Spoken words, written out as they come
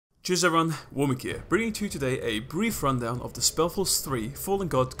Cheers everyone, Womick here, bringing to you today a brief rundown of the SpellForce 3 Fallen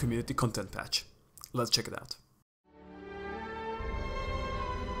God community content patch. Let's check it out.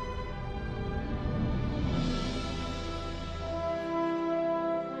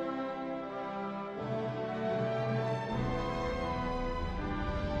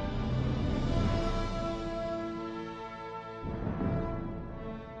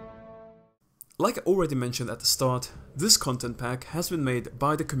 Like I already mentioned at the start, this content pack has been made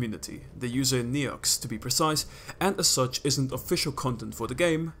by the community, the user Neox to be precise, and as such isn't official content for the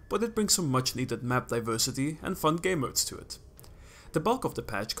game, but it brings some much needed map diversity and fun game modes to it. The bulk of the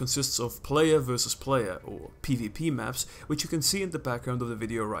patch consists of player versus player, or PvP maps, which you can see in the background of the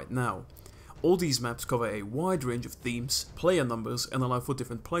video right now. All these maps cover a wide range of themes, player numbers, and allow for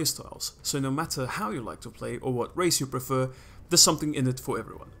different playstyles, so no matter how you like to play or what race you prefer, there's something in it for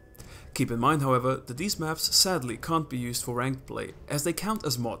everyone. Keep in mind, however, that these maps sadly can't be used for ranked play, as they count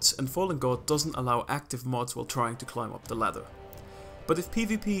as mods and Fallen God doesn't allow active mods while trying to climb up the ladder. But if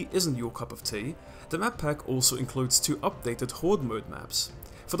PvP isn't your cup of tea, the map pack also includes 2 updated Horde mode maps.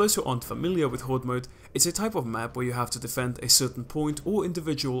 For those who aren't familiar with Horde mode, it's a type of map where you have to defend a certain point or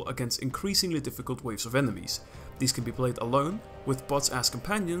individual against increasingly difficult waves of enemies. These can be played alone, with bots as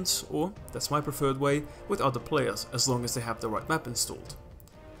companions, or, that's my preferred way, with other players, as long as they have the right map installed.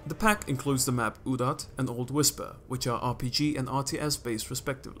 The pack includes the map Udat and Old Whisper, which are RPG and RTS based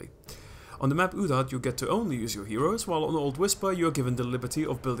respectively. On the map Udat you get to only use your heroes, while on Old Whisper you are given the liberty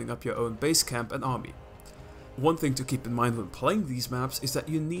of building up your own base camp and army. One thing to keep in mind when playing these maps is that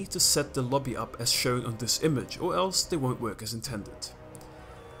you need to set the lobby up as shown on this image, or else they won't work as intended.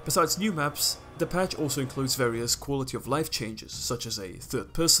 Besides new maps, the patch also includes various quality of life changes, such as a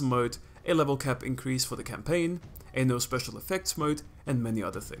third-person mode, a level cap increase for the campaign, a no special effects mode, and many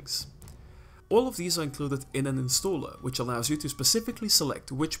other things. All of these are included in an installer, which allows you to specifically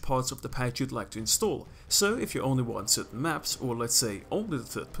select which parts of the patch you'd like to install, so if you only want certain maps, or let's say only the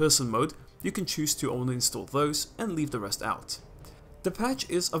third-person mode, you can choose to only install those and leave the rest out. The patch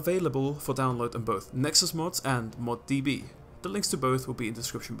is available for download on both Nexus Mods and ModDB. The links to both will be in the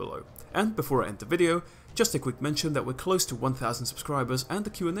description below. And before I end the video, just a quick mention that we're close to 1000 subscribers and the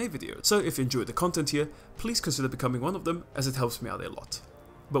Q&A video, so if you enjoy the content here, please consider becoming one of them, as it helps me out a lot.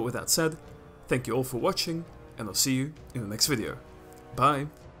 But with that said, thank you all for watching, and I'll see you in the next video. Bye!